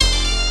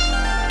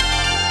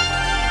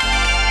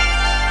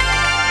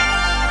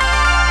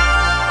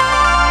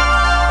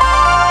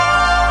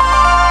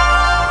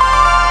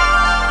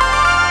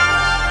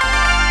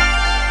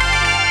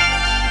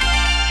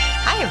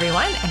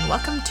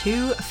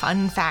to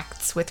Fun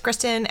Facts with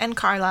Kristen and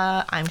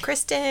Carla. I'm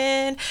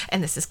Kristen,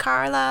 and this is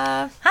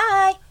Carla.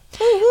 Hi.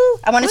 Woo-woo.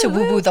 I wanted to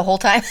woo-woo the whole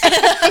time.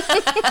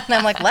 And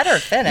I'm like, let her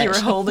finish. You were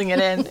holding it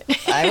in.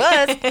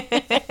 I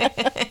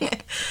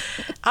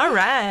was. All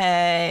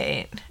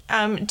right.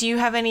 Do you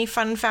have any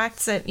fun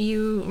facts that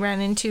you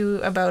ran into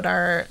about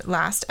our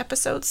last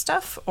episode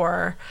stuff?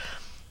 Or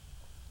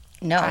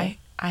No.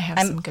 I have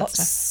some good stuff.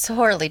 I'm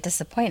sorely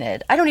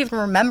disappointed. I don't even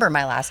remember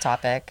my last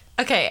topic.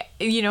 Okay,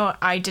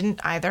 I didn't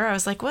either. I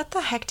was like, what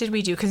the heck did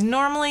we do? Because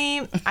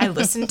normally I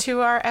listen to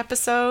our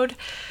episode,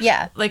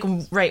 Yeah. like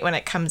right when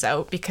it comes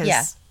out, because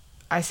Yeah.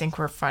 I think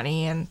we're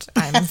funny and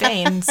I'm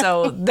vain.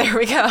 So there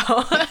we go.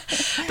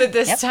 But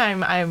this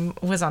time I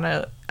was on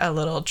a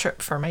little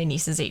trip for my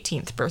niece's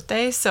 18th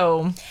birthday.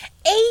 So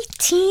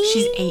 18?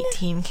 she's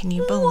 18. Can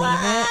you believe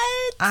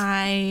it?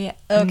 I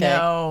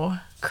know.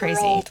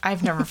 Crazy. Old.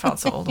 I've never felt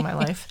so old in my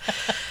life.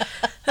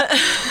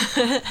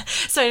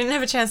 So I didn't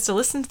have a chance to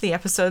listen to the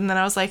episode, and then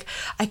I was like,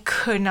 I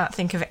could not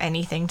think of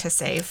anything to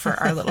say for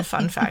our little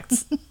fun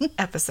facts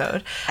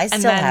episode. I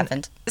still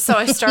haven't. So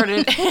I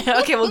started.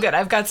 Okay, well, good.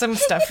 I've got some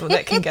stuff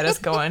that can get us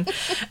going.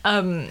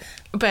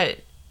 But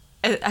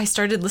I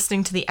started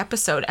listening to the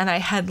episode, and I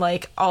had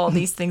like all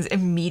these things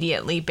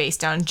immediately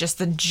based on just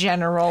the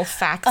general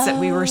facts that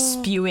we were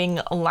spewing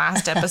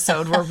last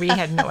episode, where we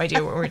had no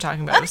idea what we were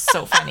talking about. It was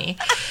so funny.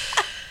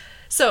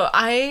 So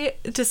I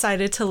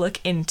decided to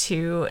look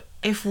into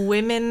if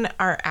women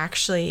are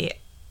actually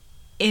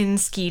in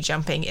ski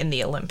jumping in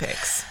the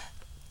Olympics.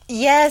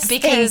 Yes,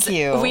 Because thank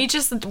you. we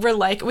just were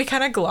like, we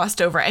kind of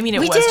glossed over. I mean, it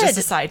We was just did.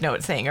 a side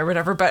note thing or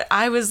whatever, but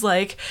I was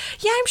like,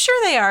 yeah, I'm sure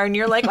they are. And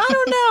you're like, I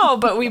don't know.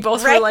 But we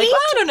both were like, Right?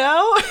 I don't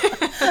know.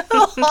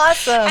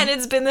 Awesome. And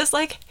it's been this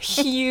like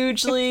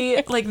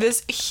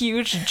this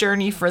huge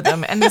journey for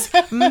them, and this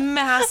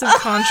massive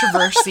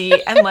controversy,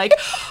 and like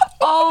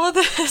all of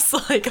this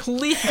like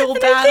legal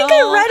battle. I think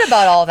I read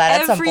about all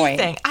that at some point.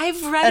 Everything.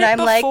 I've read And it I'm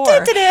like, before.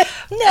 "Da-da-da."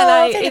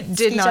 No, and da-da, it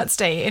did ski not jump.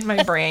 stay in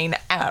my brain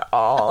at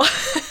all.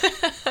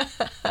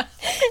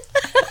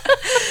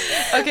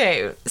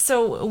 Okay,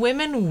 so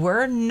women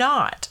were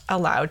not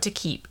allowed to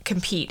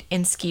compete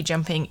in ski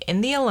jumping in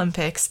the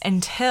Olympics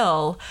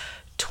until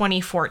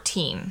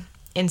 2014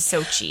 in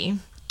Sochi.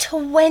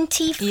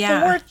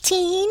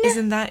 2014?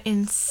 Isn't that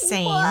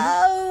insane?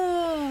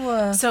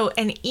 Whoa. So,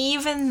 and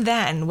even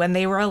then, when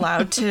they were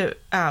allowed to,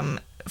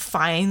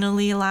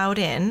 finally allowed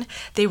in,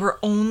 they were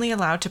only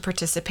allowed to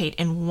participate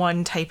in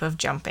one type of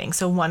jumping.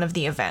 So one of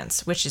the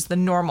events, which is the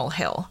normal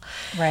hill.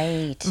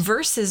 Right.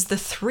 Versus the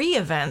 3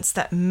 events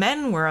that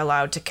men were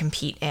allowed to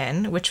compete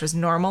in, which was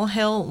normal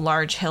hill,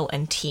 large hill,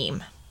 and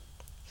team.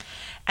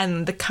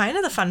 And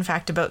the fun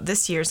fact about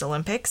this year's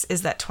Olympics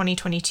is that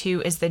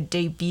 2022 is the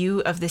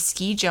debut of the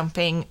ski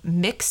jumping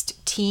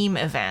mixed team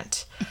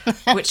event,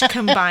 which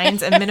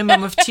combines a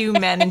minimum of 2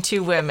 men and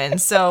 2 women.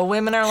 So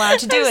women are allowed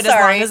to do it as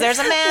long as there's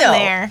a man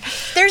there.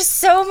 There's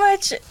so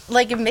much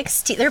like a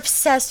mixed team. They're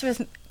obsessed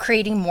with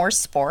creating more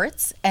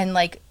sports, and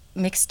like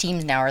mixed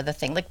teams now are the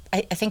thing. Like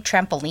I think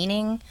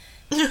trampolining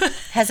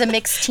has a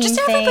mixed team Just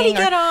thing. everybody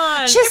get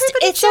on. Just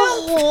Everybody it's jump.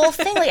 a whole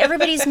thing. Like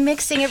everybody's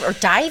mixing it or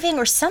diving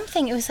or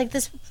something. It was like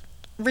this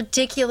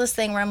ridiculous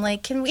thing where I'm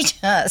like, can we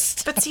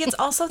just? But see, it's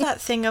also that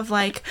thing of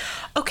like,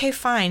 okay,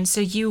 fine. So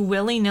you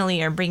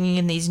willy-nilly are bringing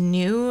in these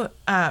new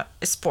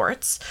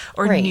sports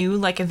or Right. new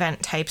like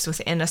event types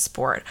within a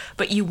sport,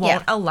 but you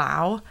won't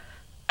allow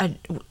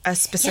a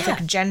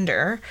specific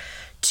gender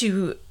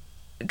to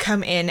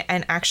come in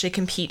and actually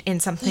compete in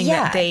something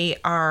that they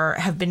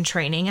have been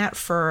training at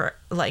for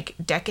like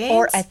decades.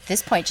 Or at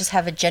this point, just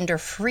have a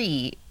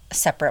gender-free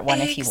separate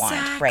one if you want,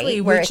 right?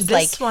 Exactly, Where which it's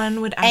this like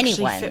one would actually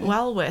anyone. fit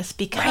well with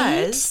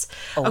because,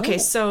 Right? okay, Oh.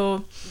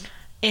 so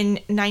in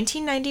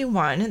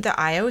 1991, the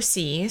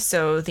IOC,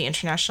 so the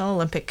International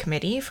Olympic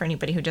Committee, for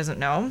anybody who doesn't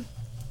know,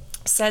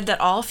 said that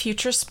all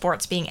future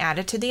sports being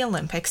added to the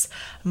Olympics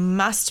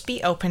must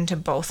be open to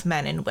both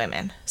men and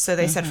women. So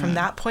they said from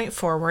that point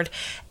forward,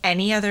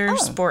 any other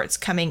sports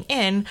coming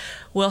in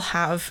will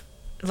have,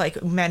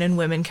 like, men and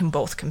women can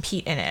both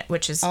compete in it,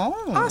 which is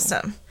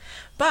awesome.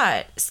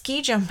 But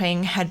ski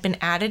jumping had been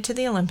added to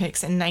the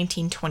Olympics in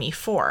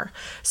 1924,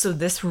 so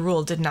this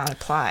rule did not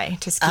apply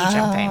to ski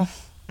jumping.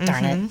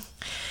 Darn it.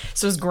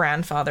 So it was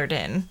grandfathered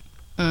in.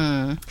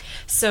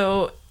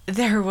 So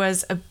there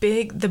was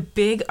the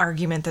big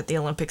argument that the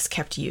Olympics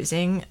kept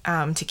using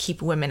to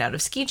keep women out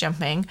of ski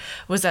jumping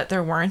was that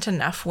there weren't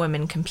enough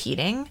women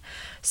competing.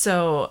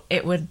 So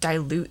it would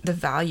dilute the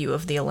value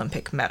of the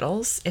Olympic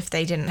medals if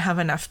they didn't have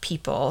enough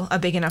people, a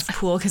big enough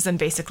pool, because then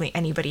basically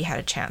anybody had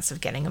a chance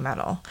of getting a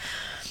medal.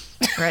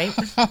 Right?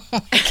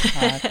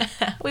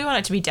 We want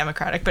it to be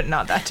democratic, but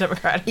not that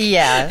democratic.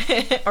 Yeah.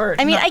 Or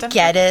I mean, not I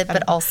get democratic. it,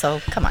 but also,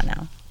 come on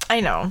now. I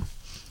know.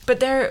 But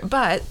there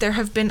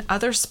have been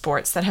other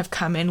sports that have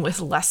come in with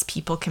less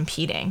people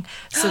competing.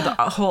 So the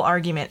whole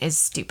argument is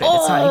stupid.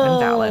 It's not even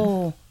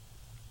valid.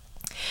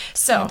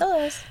 So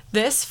Scandalous.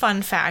 this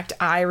fun fact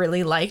I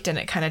really liked, and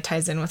it kind of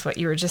ties in with what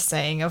you were just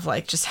saying of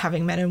like just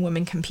having men and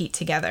women compete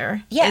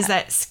together, Yeah. is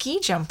that ski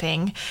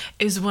jumping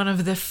is one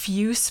of the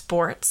few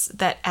sports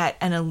that at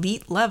an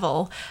elite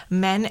level,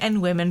 men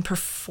and women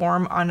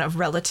perform on a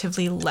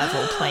relatively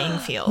level playing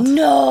field.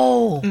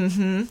 No.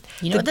 Mm-hmm.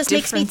 You know The what this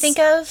makes me difference- think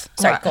of?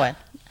 Sorry, What? go ahead.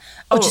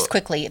 Oh, just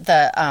quickly,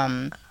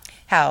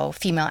 how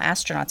female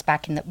astronauts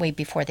back in the way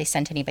before they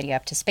sent anybody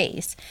up to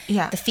space,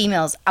 Yeah. the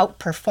females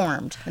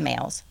outperformed the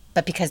males.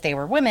 But because they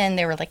were women,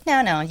 they were like,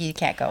 no, you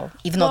can't go.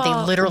 Even though they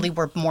Well- literally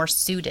were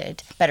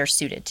better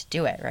suited to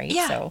do it, right?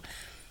 Yeah. So,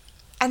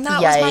 And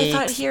that was my Yikes.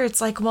 thought here. It's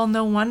like, well,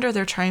 no wonder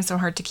they're trying so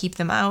hard to keep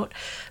them out,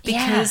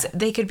 because Yeah.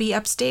 they could be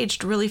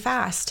upstaged really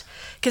fast,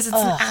 because it's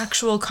an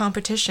actual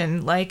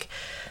competition. Like,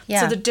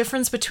 Yeah. so the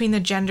difference between the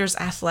genders'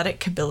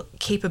 athletic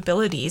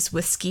capabilities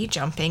with ski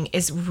jumping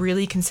is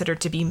really considered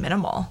to be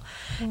minimal.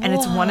 And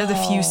it's one of the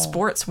few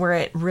sports where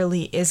it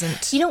really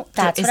isn't, You know,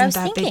 that's there what I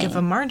isn't was that big of thinking.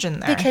 a margin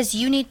there. because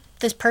you need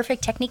this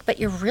perfect technique, but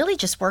you're really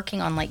just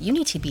working on, like, you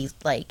need to be,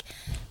 like,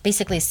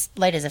 basically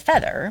light as a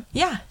feather.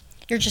 yeah.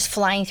 You're just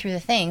flying through the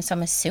thing. So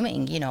I'm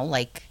assuming,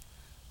 like,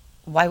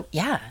 why?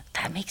 Yeah,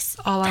 that makes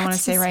All I want to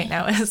that's say right insane.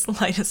 now is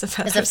light as a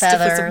feather, As a stiff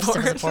feather, as a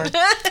stiff as a board.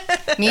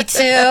 board. Me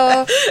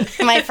too,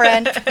 my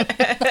friend.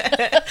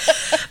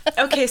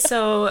 Okay,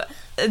 so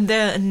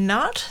the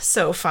not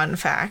so fun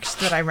fact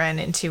that I ran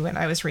into when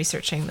I was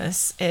researching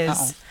this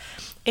is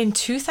in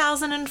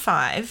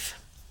 2005,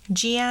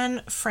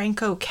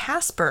 Gianfranco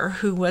Casper,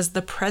 who was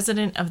the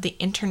president of the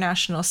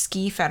International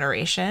Ski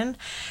Federation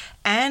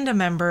and a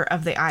member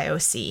of the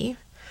IOC,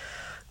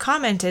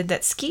 commented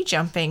that ski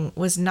jumping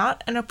was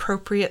not an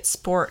appropriate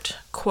sport,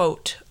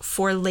 quote,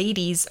 for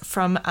ladies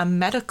from a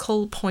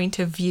medical point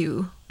of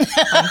view,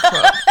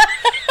 unquote.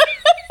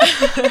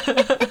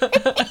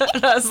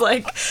 And I was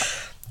like,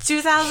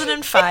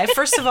 2005.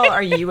 First of all,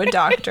 are you a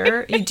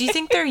doctor? Do you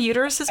think their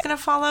uterus is going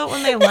to fall out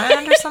when they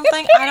land or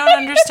something? I don't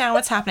understand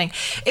what's happening.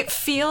 It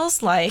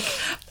feels like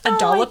a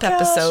Dollop gosh.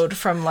 episode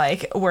from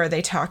like where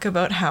they talk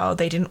about how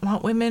they didn't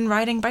want women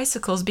riding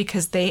bicycles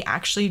because they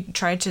actually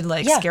tried to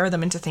like Yeah. scare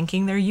them into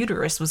thinking their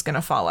uterus was going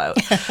to fall out.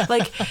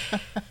 Like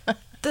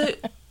the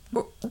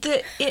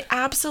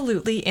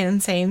absolutely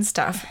insane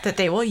stuff that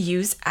they will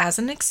use as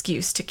an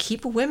excuse to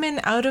keep women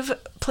out of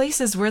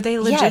places where they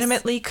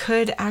legitimately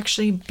could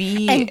actually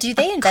be. And do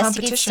they a investigate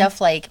competition. stuff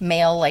like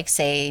male, like,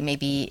 say,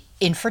 maybe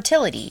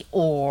infertility,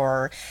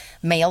 or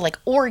male, like,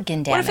 organ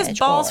What damage? if his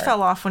balls or...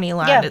 fell off when he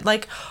landed?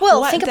 Like, well,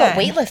 what think about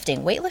then?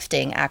 weightlifting.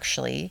 Weightlifting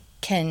actually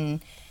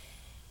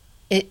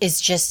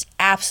is just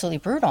absolutely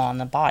brutal on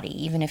the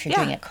body, even if you're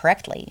doing Yeah. it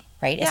correctly,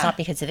 right? It's Yeah. not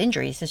because of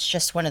injuries. It's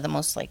just one of the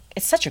most, like,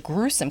 it's such a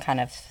gruesome kind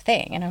of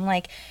thing. And I'm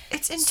like,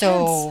 It's intense.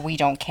 so we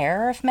don't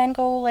care if men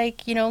go,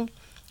 like,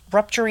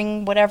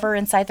 rupturing whatever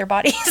inside their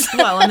bodies.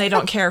 Well, and they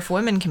don't care if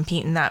women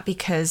compete in that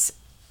because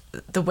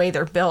the way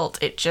they're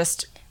built, it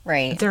just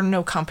Right. they're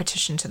no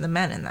competition to the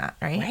men in that,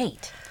 right?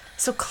 Right.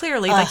 So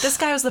clearly, like this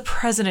guy was the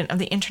president of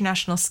the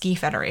International Ski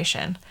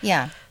Federation.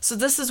 Yeah. So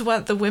this is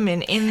what the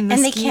women in the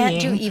And they skiing can't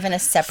do even a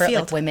separate,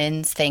 field. like,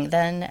 women's thing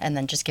then, and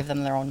then just give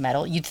them their own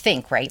medal. You'd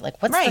think, right? Like,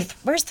 Right.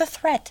 where's the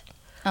threat?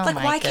 Oh, Like,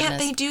 my why can't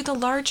goodness. they do the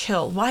large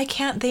hill? Why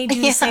can't they do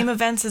Yeah. the same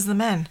events as the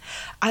men?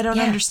 I don't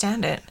Yeah.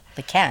 understand it.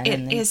 They can. It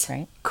and then- is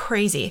right?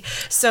 crazy.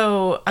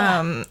 So,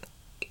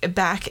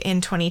 back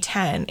in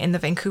 2010 in the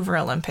Vancouver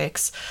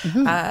Olympics,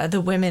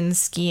 the women's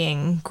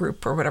skiing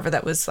group or whatever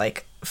that was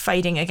like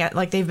fighting again,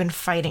 like they've been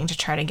fighting to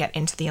try to get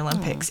into the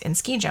Olympics in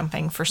ski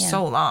jumping for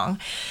so long,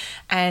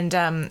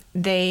 and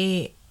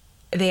they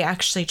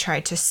actually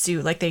tried to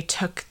sue. Like they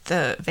took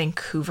the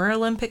Vancouver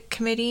Olympic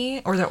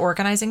Committee or the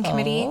organizing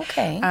committee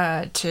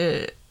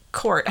to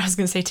court. I was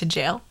going to say to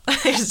jail.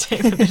 They just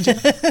take them to jail.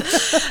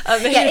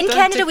 Yeah, in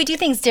Canada, we do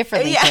things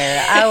differently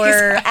here.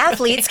 Our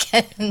athletes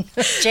can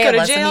jail Go to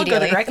us jail, go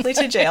immediately. directly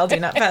to jail. Do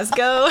not pass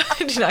go.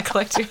 Do not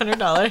collect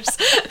 $200.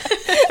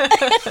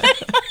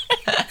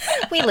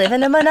 We live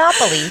in a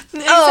monopoly.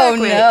 Exactly.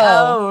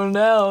 Oh,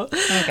 no. Oh, no.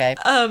 Okay.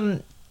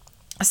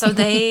 So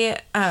they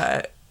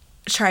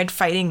tried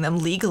fighting them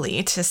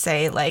legally to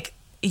say, like,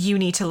 you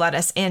need to let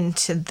us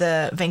into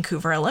the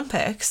Vancouver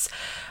Olympics.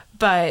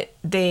 But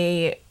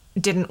they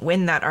didn't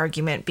win that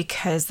argument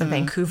because the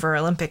Vancouver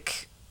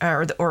Olympic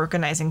or the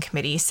organizing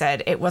committee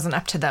said it wasn't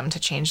up to them to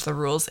change the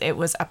rules. It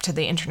was up to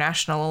the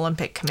International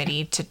Olympic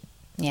Committee to,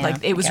 Yeah,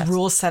 like, it was I guess.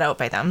 rules set out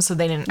by them. So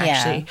they didn't Yeah,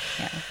 actually,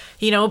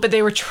 yeah. but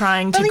they were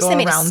trying But at to least go they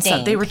made a around some.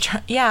 They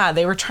stink. were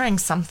they were trying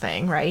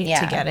something, right, to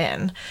Yeah. get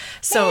in.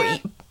 So Yeah.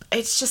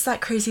 it's just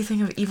that crazy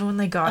thing of even when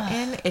they got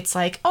in, it's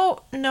like, oh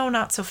no,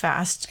 not so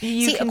fast.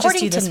 You See, can just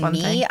according do this to one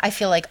me, thing. I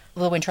feel like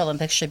the Winter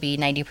Olympics should be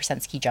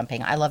 90% ski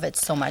jumping. I love it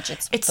so much.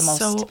 It's It's the most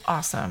so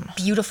awesome.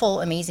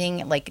 beautiful,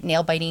 amazing, like,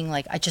 nail biting.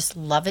 Like, I just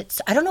love it.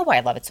 I don't know why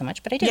I love it so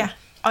much, but I do. Yeah.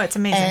 Oh, it's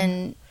amazing.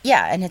 And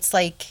yeah, and it's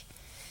like,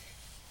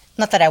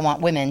 not that I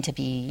want women to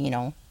be,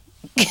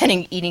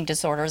 getting eating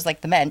disorders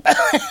like the men, but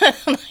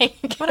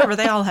like, Whatever,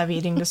 they all have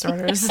eating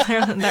disorders.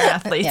 They're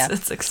athletes. Yeah.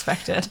 It's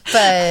expected.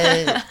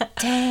 but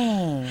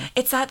dang.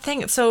 It's that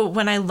thing. So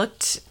when I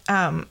looked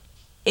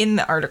in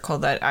the article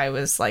that I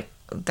was like,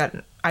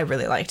 that I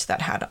really liked,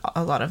 that had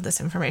a lot of this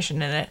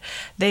information in it,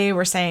 they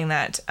were saying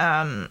that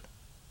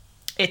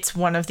it's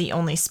one of the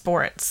only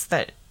sports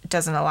that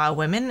doesn't allow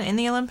women in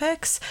the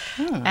Olympics.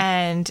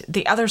 And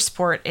the other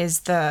sport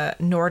is the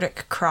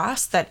Nordic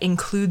cross that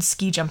includes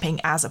ski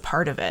jumping as a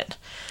part of it.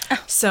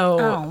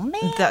 So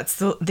that's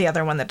the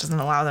other one that doesn't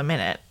allow them in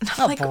it.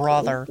 Oh,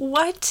 brother.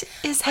 What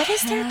is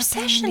their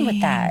obsession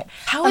with that?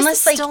 How is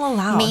this still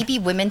allowed? Maybe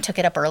women took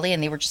it up early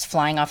and they were just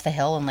flying off the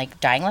hill and like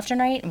dying left and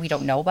right and we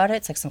don't know about it.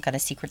 It's like some kind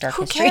of secret dark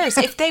history. Who cares?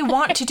 If they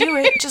want to do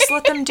it, just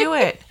let them do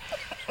it.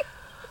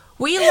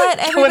 We let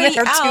everybody women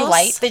are else. too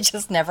light. They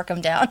just never come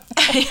down.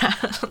 Yeah.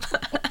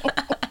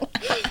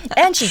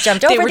 And she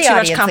jumped over the audience again. They were too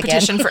much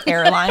competition for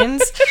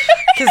airlines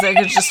because they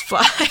could just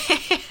fly.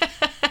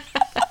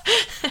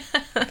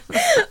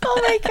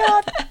 Oh my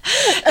God.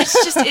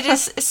 It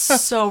is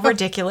so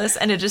ridiculous.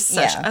 And it is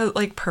such a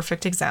like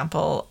perfect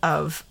example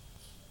of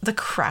the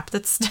crap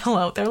that's still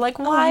out there. Like,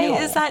 why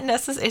is that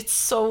necessary? It's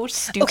so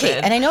stupid. Okay,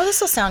 and I know this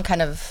will sound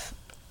kind of...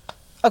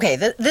 Okay,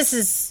 this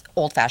is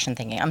old-fashioned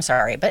thinking. I'm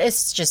sorry, but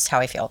it's just how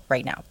I feel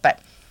right now.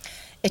 But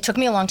it took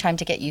me a long time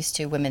to get used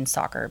to women's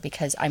soccer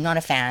because I'm not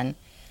a fan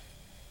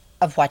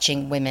of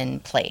watching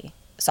women play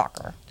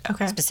soccer.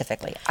 Okay.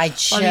 Specifically. I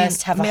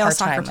just have a hard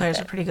time Male soccer players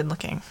with it. are pretty good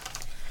looking.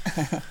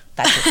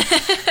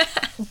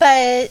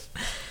 But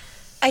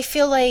I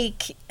feel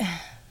like...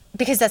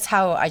 Because that's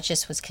how I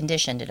just was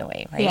conditioned in a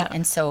way, right? Yeah.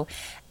 And so...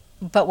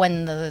 But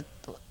when the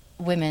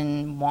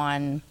women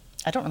won...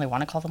 I don't really want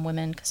to call them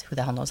women because who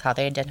the hell knows how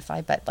they identify,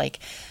 but like,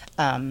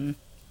 well,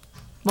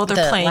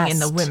 they're playing in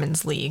the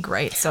women's league,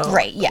 right? So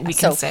right, yeah. we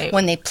can say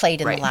when they played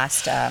in the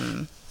last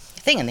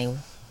thing and they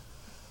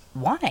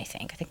won, I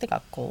think they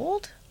got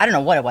gold. I don't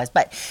know what it was,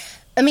 but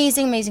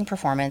amazing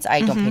performance.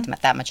 I don't pay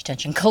that much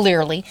attention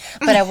clearly,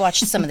 but I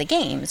watched some of the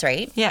games,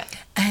 right? Yeah,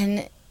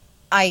 and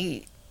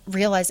I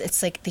realized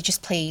it's like they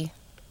just play.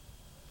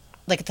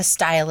 Like the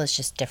style is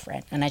just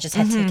different, and I just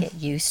had to get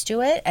used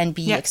to it and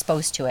be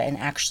exposed to it and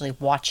actually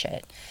watch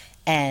it,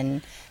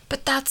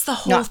 but that's the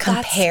whole not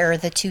compare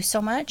the two so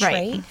much,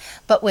 right?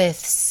 But with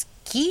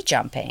ski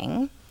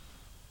jumping,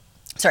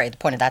 sorry, the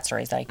point of that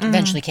story is that I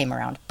eventually came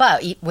around.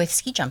 But with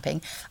ski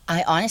jumping,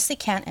 I honestly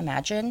can't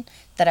imagine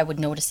that I would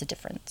notice a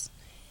difference.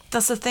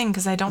 That's the thing,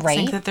 because I don't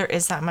think that there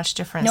is that much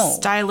difference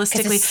stylistically.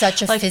 Because it's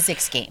such a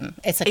physics game.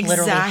 It's like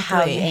literally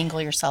how you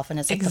angle yourself, and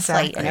it's like the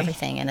flight and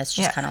everything, and it's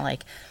just kind of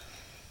like.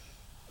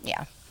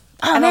 Yeah.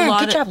 Oh, and man,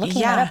 good job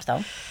looking that up,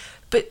 though.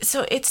 But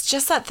so it's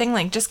just that thing,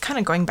 like, just kind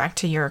of going back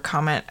to your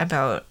comment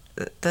about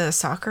the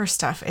soccer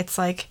stuff. It's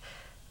like,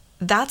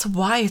 that's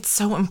why it's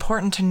so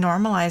important to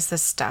normalize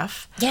this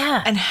stuff.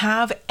 Yeah. And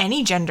have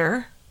any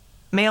gender,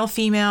 male,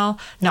 female,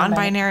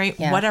 non-binary,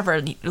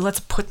 whatever. Let's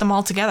put them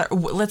all together.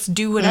 Let's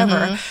do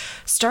whatever.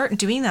 Start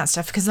doing that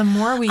stuff, because the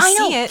more we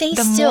see it,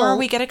 the more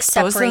we get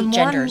exposed, the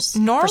more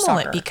normal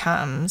it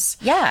becomes.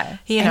 Yeah.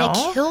 You know? And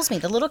it kills me.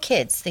 The little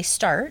kids, they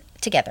start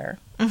together.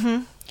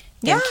 In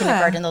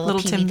kindergarten, the little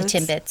Pee-wee, the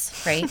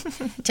Timbits, right?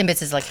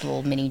 Timbits is like the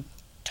little mini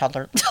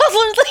toddler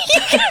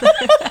league.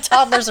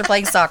 Toddlers are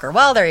playing soccer.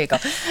 Well, there you go.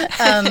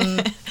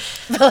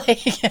 But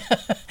like,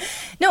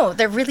 no,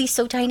 they're really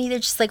so tiny. They're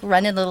just like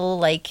running little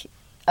like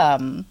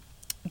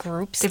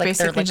groups. They like,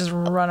 basically like, just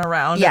run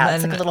around. Yeah, and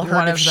it's then like a little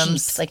one herd of of sheep.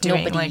 them's Like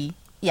doing, nobody. Like,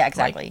 yeah,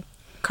 exactly. Like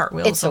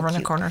cartwheels it's so over in a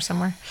cute. corner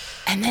somewhere.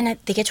 And then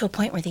they get to a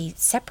point where they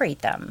separate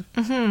them.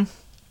 And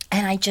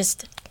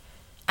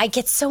I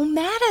get so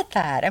mad at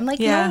that. I'm like,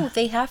 no,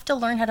 they have to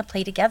learn how to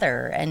play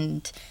together.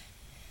 And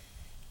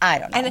I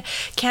don't know. And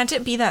can't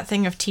it be that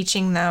thing of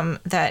teaching them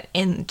that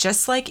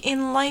just like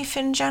in life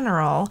in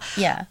general,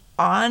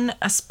 on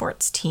a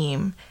sports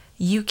team,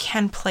 you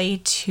can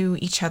play to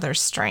each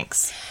other's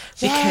strengths,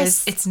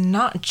 because it's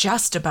not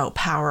just about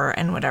power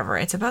and whatever.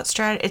 It's about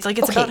strategy. It's like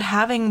it's about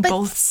having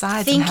both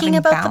sides. Thinking and having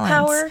about balance. the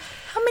power,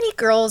 how many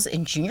girls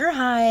in junior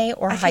high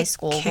or high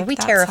school were we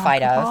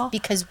terrified of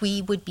because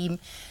we would be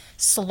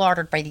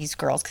slaughtered by these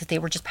girls because they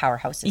were just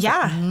powerhouses,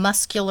 like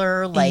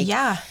muscular, like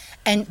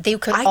and they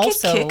could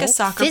also kick a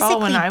soccer ball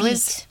when I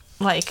was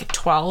like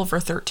 12 or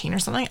 13 or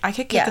something. I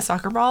could kick a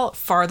soccer ball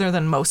farther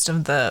than most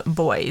of the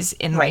boys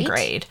in my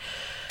grade.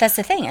 That's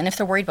the thing. And if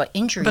they're worried about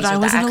injuries, but I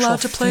wasn't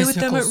allowed to play with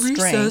them at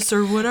recess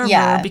or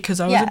whatever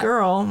because I was a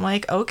girl. I'm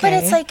like, okay.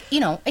 But it's like,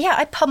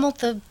 I pummeled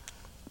the,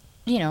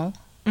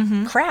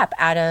 crap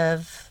out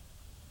of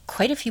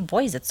quite a few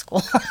boys at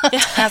school.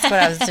 That's what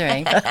I was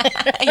doing.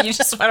 You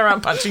just went around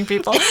punching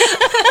people.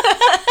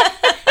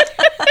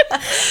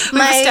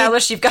 We've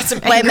established you've got some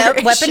anger My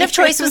weapon issues. of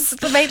choice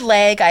was my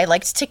leg. I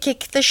liked to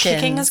kick the shins.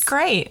 Kicking is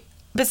great.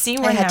 But see,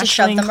 I had to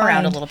shove them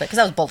around a little bit because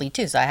I was bullied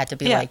too. So I had to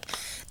be like,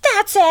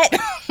 that's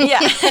it. Yeah.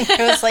 And it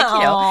was like,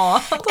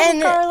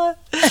 and Carla.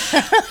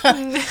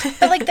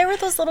 But like there were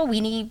those little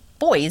weenie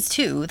boys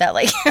too that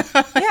like,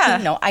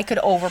 I could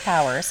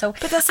overpower. So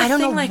but that's the I don't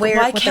thing, know like, where,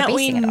 why what can't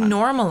we they're basing it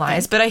on.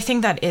 normalize? But I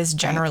think that is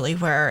generally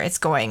where it's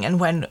going. And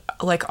when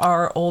like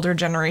our older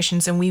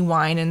generations and we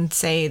whine and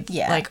say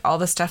like all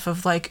the stuff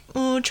of like,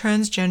 oh,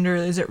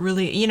 transgender, is it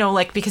really,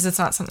 like, because it's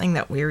not something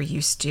that we're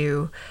used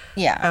to.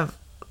 Yeah.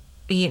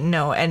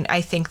 and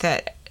I think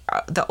that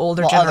the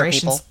older Well, other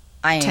people. generations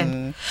I tend.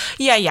 am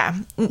Yeah.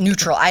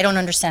 neutral. I don't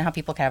understand how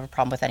people can have a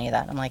problem with any of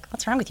that. I'm like,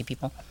 what's wrong with you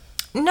people?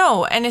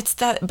 No, and it's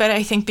that, but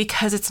I think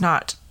because it's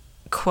not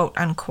quote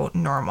unquote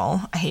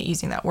normal. I hate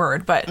using that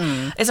word, but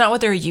it's not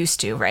what they're used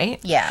to, right?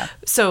 Yeah.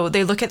 So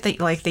they look at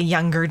the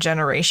younger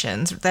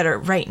generations that are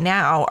right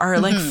now are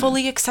like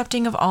fully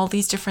accepting of all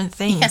these different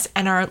things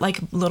and are like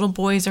little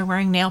boys are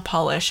wearing nail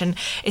polish and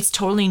it's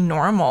totally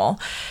normal.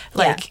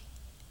 Like,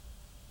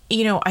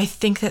 I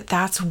think that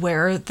that's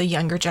where the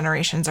younger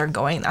generations are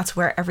going. That's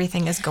where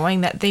everything is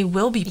going, that they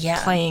will be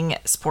playing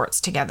sports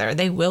together.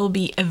 They will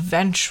be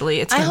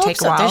eventually. It's going to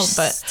take a while, There's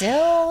but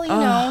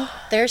still,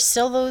 there's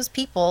still those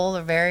people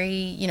are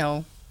very,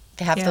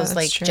 they have those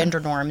like true.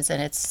 gender norms,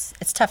 and it's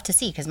tough to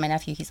see because my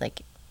nephew, he's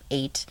like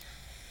 8,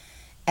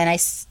 and I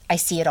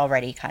see it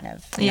already kind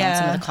of, in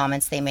some of the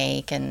comments they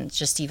make, and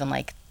just even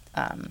like,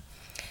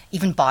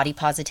 even body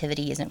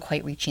positivity isn't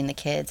quite reaching the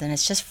kids, and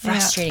it's just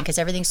frustrating because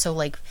everything's so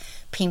like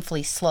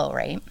painfully slow,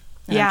 right?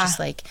 And I'm just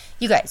like,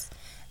 you guys,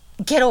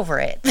 get over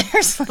it.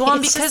 There's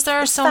like, because there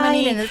are so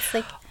many and it's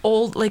like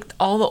old, like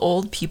all the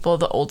old people,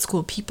 the old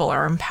school people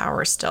are in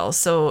power still.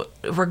 So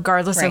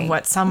regardless of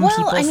what some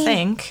people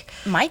think,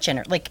 my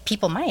like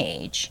people my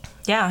age,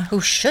 yeah,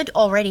 who should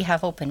already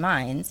have open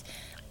minds,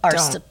 are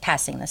still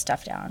passing this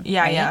stuff down.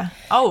 Yeah, right? yeah.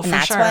 Oh, and for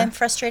that's sure. why I'm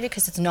frustrated,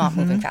 because it's not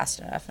moving fast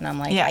enough. And I'm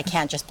like, Yeah. I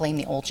can't just blame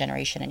the old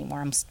generation anymore.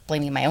 I'm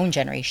blaming my own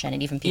generation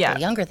and even people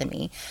younger than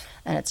me.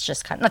 And it's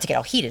just kind of, not to get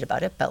all heated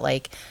about it, but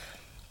like,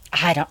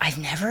 I've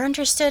never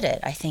understood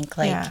it. I think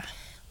like,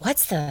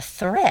 what's the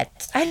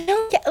threat? I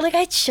don't get, like,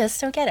 I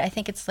just don't get it. I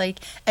think it's like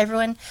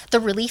everyone,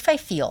 the relief I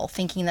feel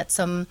thinking that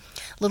some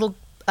little,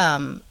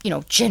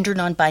 gender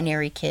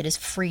non-binary kid is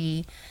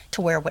free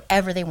to wear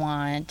whatever they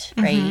want,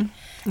 right?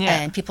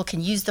 Yeah. And people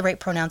can use the right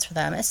pronouns for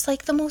them. It's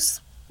like the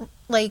most,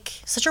 like,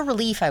 such a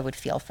relief I would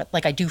feel,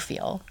 like I do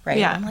feel, right?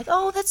 Yeah. I'm like,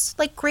 oh, that's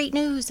like great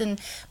news.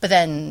 But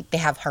then they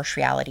have harsh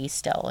realities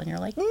still. And you're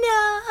like,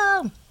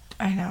 no.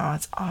 I know,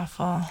 it's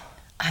awful.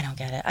 I don't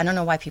get it. I don't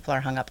know why people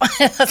are hung up on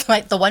it.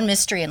 That's the one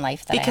mystery in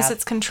life that Because I have.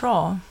 it's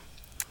control.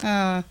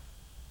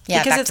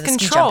 Yeah, because back it's to the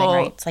ski control, jumping,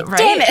 right? It's like, right?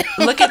 damn it.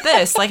 Look at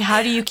this. Like,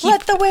 how do you keep...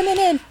 Let the women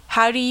in.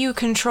 How do you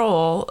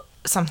control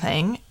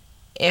something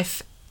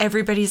if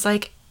everybody's,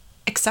 like,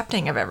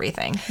 accepting of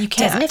everything? You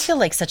can't. Doesn't it feel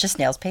like such a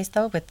snail's pace,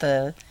 though, with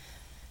the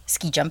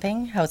ski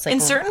jumping? How it's like,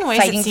 in certain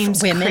ways, it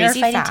seems women crazy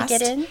are fighting fast. to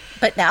get in.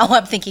 But now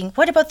I'm thinking,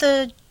 what about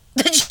the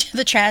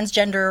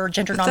transgender or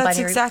gender non-binary? That's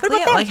exactly What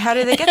it. about them? Like, how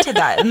do they get to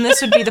that? And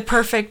this would be the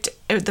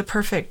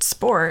perfect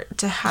sport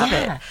to have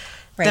it.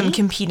 Them right?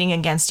 competing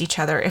against each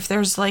other. If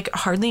there's like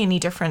hardly any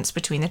difference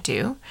between the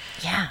two.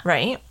 Yeah.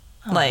 Right?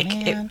 Oh, like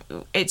man.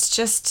 it's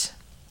just,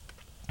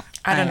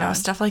 I don't know.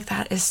 Stuff like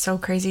that is so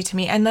crazy to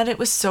me. And that it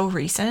was so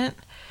recent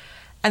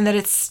and that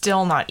it's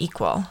still not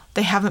equal.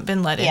 They haven't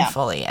been let in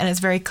fully. And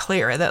it's very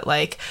clear that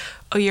like,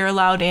 oh, you're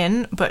allowed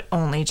in, but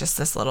only just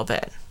this little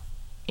bit.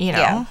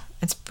 Yeah.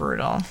 It's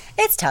brutal.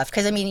 It's tough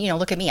because, I mean,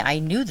 look at me. I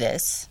knew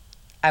this.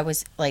 I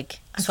was like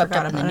swept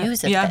up in the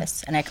news of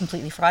this, and I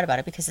completely forgot about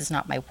it because it's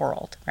not my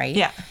world, right?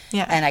 Yeah,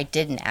 yeah. And I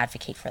didn't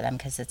advocate for them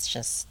because it's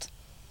just,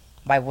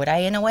 why would I,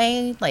 in a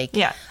way? Like,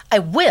 Yeah. I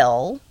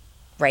will,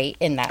 right,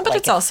 in that. But like,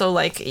 it's also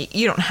like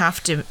you don't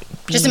have to be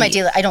just in my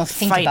deal. I don't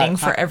think fighting about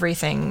for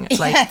everything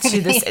like to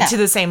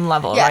the same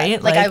level, yeah,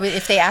 right? Like I would,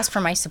 if they ask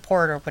for my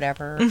support or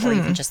whatever, or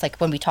even just like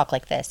when we talk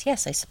like this,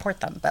 yes, I support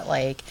them. But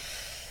like,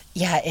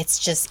 yeah, it's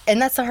just, and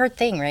that's the hard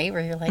thing, right?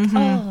 Where you're like,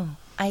 oh,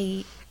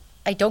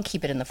 I don't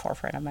keep it in the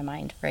forefront of my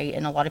mind, right?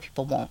 And a lot of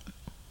people won't.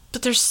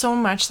 But there's so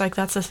much, like,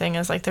 that's the thing,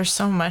 is like there's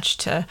so much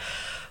to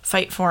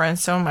fight for and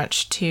so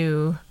much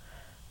to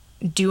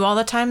do all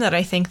the time that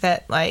I think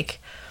that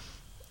like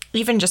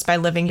even just by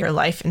living your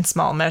life in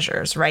small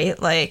measures, right?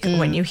 Like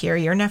when you hear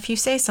your nephew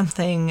say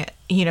something,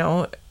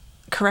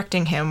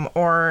 correcting him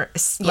or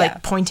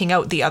like pointing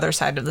out the other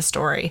side of the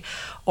story,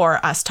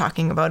 or us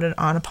talking about it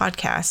on a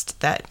podcast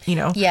that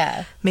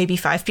maybe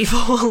 5 people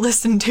will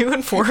listen to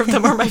and 4 of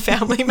them are my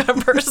family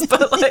members,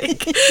 but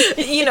like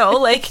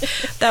like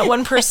that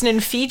one person in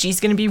Fiji is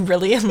going to be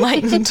really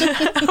enlightened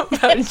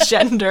about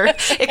gender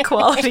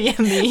equality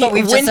in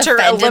the Winter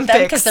Olympics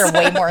because they're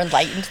way more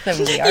enlightened than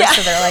we are.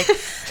 So they're like,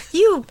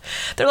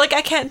 they're like,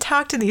 I can't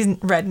talk to these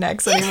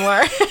rednecks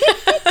anymore.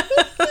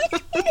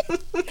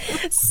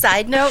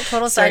 Side note,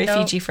 total side note.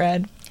 Sorry, Fiji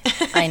Fred.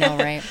 I know,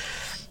 right?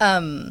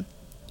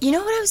 You know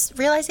what I was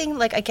realizing?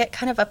 Like, I get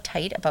kind of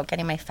uptight about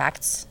getting my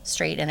facts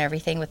straight and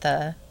everything with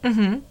the...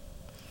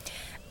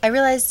 I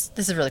realized,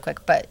 this is really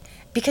quick, but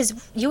because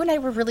you and I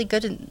were really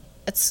good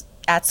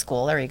at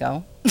school. There you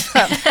go.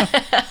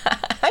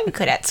 I'm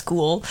good at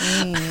school.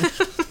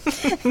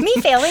 Me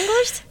fail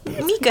English?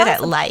 Me good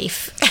at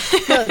life.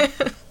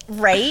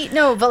 Right?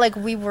 No, but like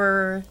we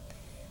were...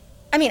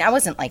 I mean, I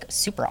wasn't like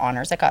super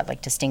honors. I got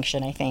like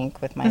distinction, I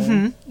think, with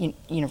my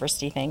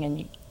university thing.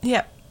 And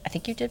I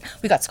think you did.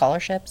 We got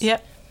scholarships.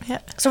 Yep. Yeah.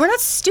 So we're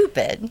not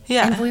stupid.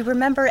 Yeah. And we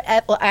remember,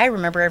 I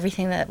remember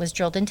everything that was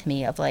drilled into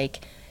me of like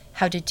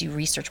how to do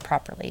research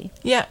properly.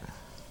 Yeah.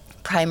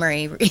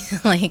 primary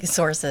like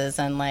sources,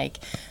 and like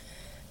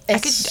I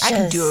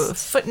could do a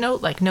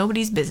footnote like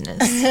nobody's business.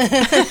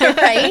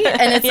 Right?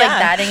 And it's like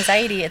that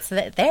anxiety, it's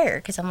there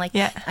because I'm like,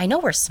 I know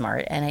we're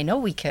smart and I know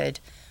we could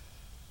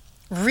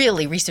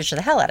really research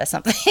the hell out of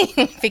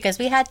something because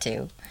we had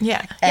to.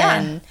 Yeah.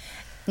 And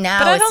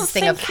now it's this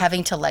thing of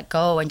having to let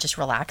go and just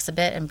relax a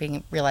bit and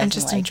realizing and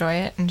just like, enjoy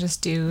it and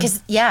just do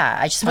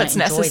I just want what's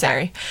to enjoy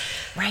necessary.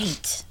 That.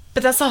 Right.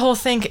 But that's the whole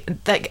thing.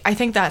 That I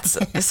think that's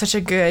such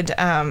a good.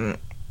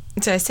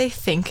 Did I say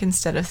think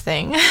instead of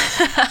thing?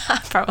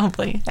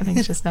 Probably. I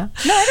think just now.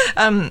 No,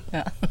 I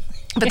don't.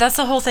 But that's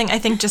the whole thing. I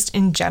think just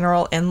in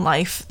general in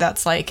life,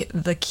 that's like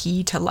the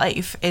key to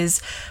life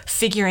is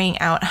figuring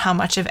out how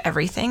much of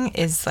everything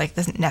is like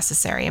the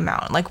necessary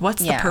amount. Like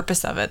what's the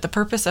purpose of it? The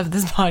purpose of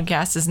this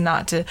podcast is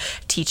not to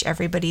teach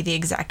everybody the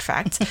exact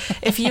facts.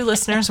 If you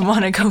listeners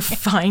want to go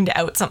find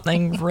out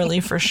something really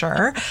for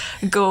sure,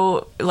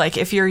 go like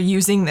if you're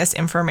using this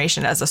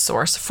information as a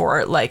source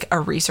for like a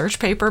research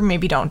paper,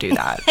 maybe don't do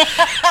that.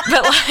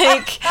 But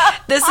like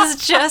this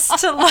is just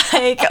to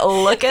like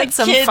look at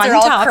some fun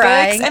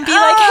topics and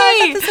be like,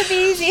 hey, this would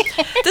be easy.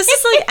 This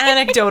is like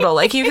anecdotal.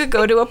 Like you could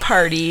go to a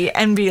party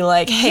and be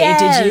like, hey,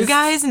 did you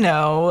guys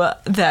know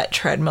that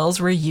treadmills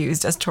were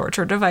used as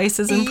torture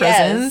devices in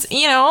prisons?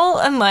 You know,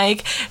 and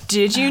like,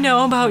 did you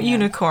know about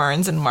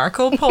unicorns? And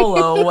Marco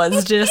Polo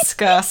was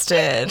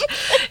disgusted.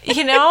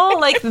 You know,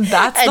 like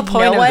that's the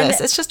point of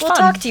this. It's just fun. We'll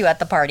talk to you at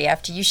the party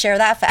after you share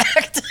that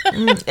fact.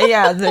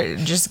 Yeah, they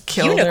just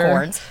kill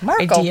unicorns.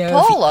 Marco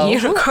Polo.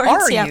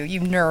 Unicorns. Who are you, you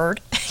nerd?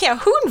 Yeah,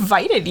 who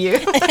invited you?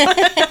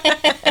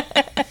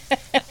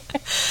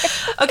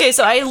 Okay,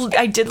 so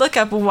I did look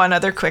up one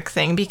other quick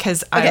thing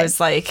because I was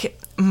like,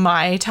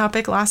 my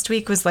topic last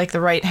week was like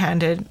the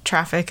right-handed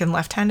traffic and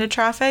left-handed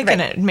traffic,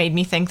 and it made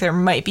me think there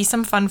might be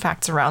some fun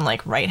facts around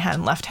like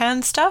right-hand,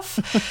 left-hand stuff.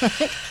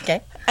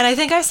 Okay. And I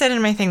think I said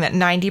in my thing that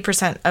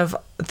 90% of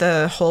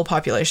the whole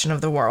population of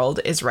the world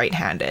is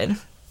right-handed.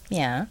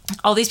 Yeah.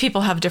 All these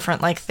people have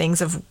different like things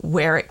of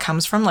where it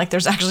comes from. Like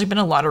there's actually been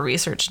a lot of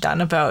research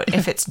done about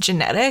if it's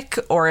genetic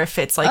or if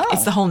it's like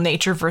it's the whole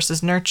nature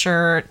versus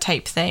nurture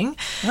type thing.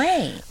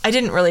 Right. I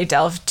didn't really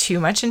delve too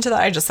much into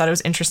that. I just thought it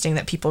was interesting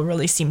that people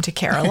really seem to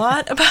care a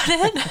lot about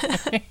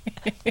it.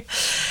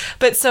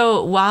 But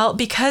so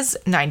because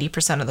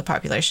 90% of the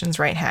population is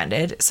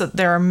right-handed, so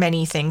there are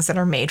many things that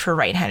are made for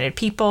right-handed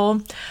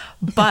people,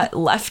 but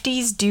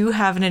lefties do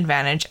have an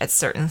advantage at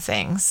certain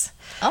things.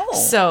 Oh.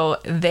 So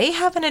they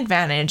have an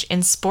advantage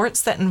in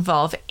sports that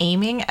involve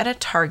aiming at a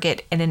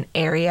target in an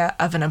area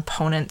of an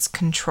opponent's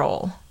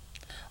control.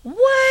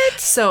 What?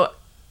 So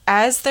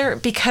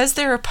because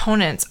their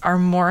opponents are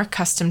more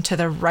accustomed to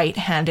the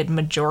right-handed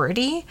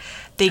majority,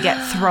 they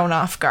get thrown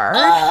off guard.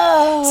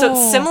 Oh, so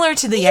it's similar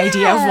to the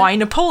idea of why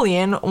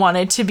Napoleon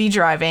wanted to be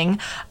driving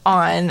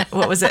on,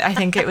 what was it? I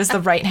think it was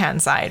the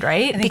right-hand side,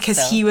 right?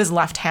 Because he was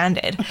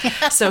left-handed.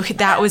 So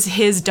that was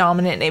his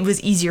dominant. It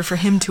was easier for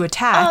him to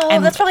attack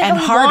and that's probably and how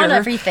he harder. won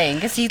everything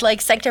because he like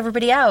psyched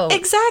everybody out.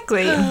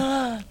 Exactly.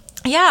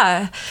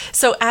 Yeah.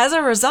 So as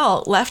a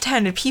result,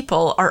 left-handed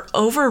people are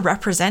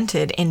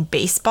overrepresented in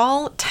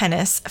baseball,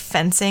 tennis,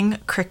 fencing,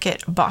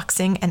 cricket,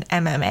 boxing, and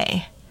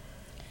MMA.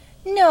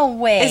 No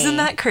way. Isn't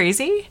that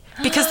crazy?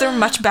 Because they're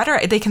much better.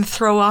 They can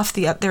throw off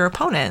their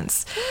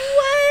opponents.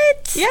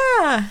 What?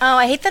 Yeah. Oh,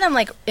 I hate that I'm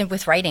like,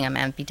 with writing, I'm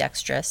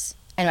ambidextrous.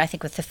 And I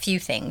think with a few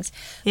things,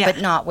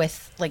 but not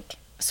with like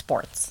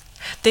sports.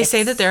 They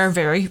say that there are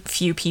very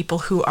few people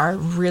who are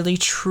really,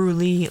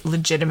 truly,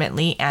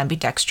 legitimately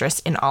ambidextrous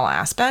in all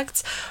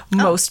aspects.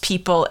 Most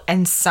people,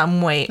 in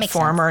some way,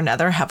 form or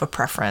another, have a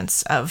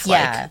preference of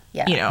like,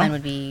 you know. Mine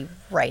would be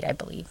right, I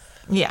believe.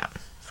 Yeah.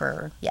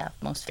 For,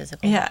 most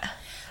physical. Yeah.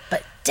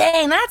 But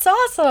dang, that's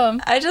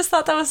awesome. I just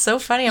thought that was so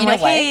funny. I'm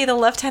like, hey, the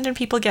left-handed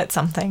people get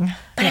something.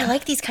 But I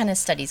like these kind of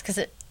studies because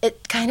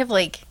it kind of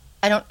like,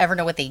 I don't ever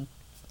know what they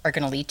are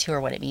going to lead to or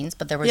what it means.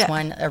 But there was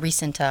a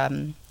recent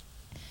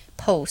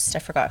post. I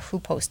forgot who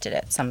posted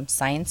it. Some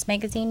science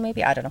magazine,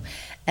 maybe? I don't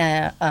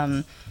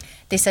know.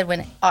 They said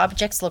when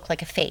objects look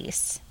like a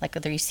face, like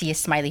whether you see a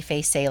smiley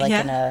face, say like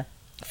in a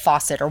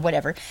faucet or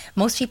whatever,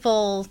 most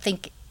people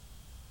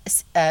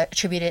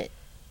attribute it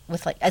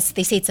with like, as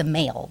they say it's a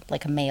male,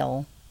 like a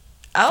male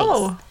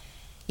face.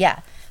 Yeah.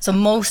 So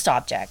most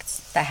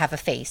objects that have a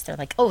face, they're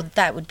like, oh,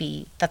 that's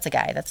a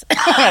guy. That's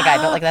not a guy,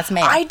 but like that's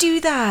male. I do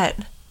that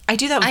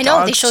with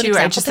dogs they showed too.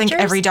 I just think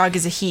pictures. every dog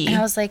is a he. And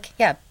I was like,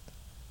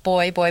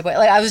 boy. Like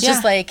I was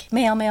just like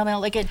male.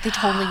 Like they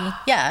totally,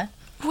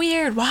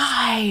 Weird.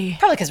 Why?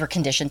 Probably because we're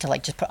conditioned to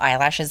like just put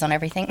eyelashes on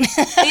everything.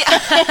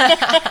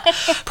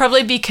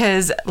 Probably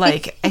because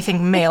like I think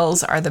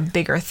males are the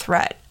bigger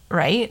threat,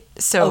 right?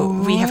 So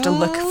we have to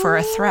look for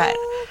a threat.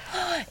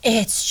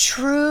 It's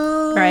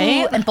true.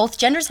 Right? And both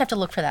genders have to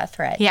look for that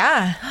threat.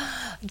 Yeah.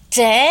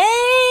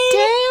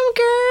 Damn,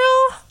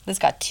 girl. This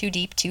got too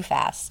deep too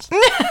fast.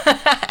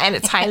 And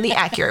it's highly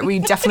accurate. We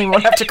definitely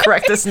won't have to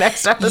correct this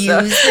next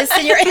episode. Use this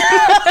in your...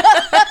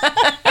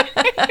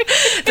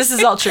 This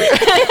is all true.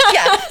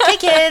 Hey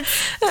kids,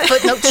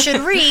 footnotes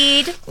should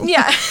read.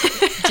 Yeah.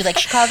 Do you like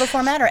Chicago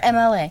format or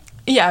MLA?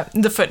 Yeah,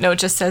 the footnote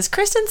just says,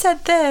 Kristen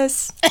said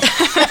this.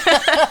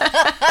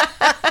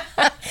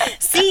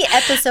 See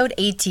episode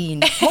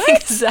 18.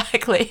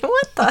 Exactly.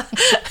 What the?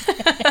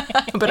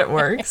 But it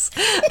works.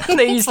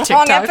 They use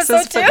Wrong TikToks episode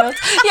as too?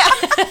 footnotes. Yeah.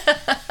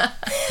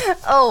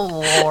 Oh,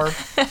 Lord.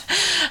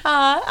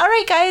 All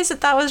right, guys.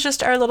 That was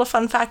just our little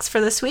fun facts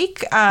for this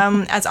week.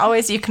 As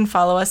always, you can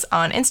follow us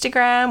on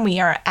Instagram. We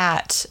are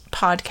at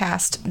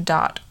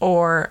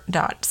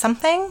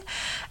podcast.or.something.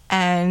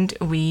 And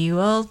we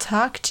will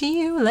talk to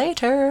you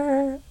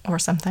later or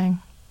something.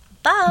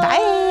 Bye.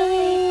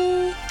 Bye.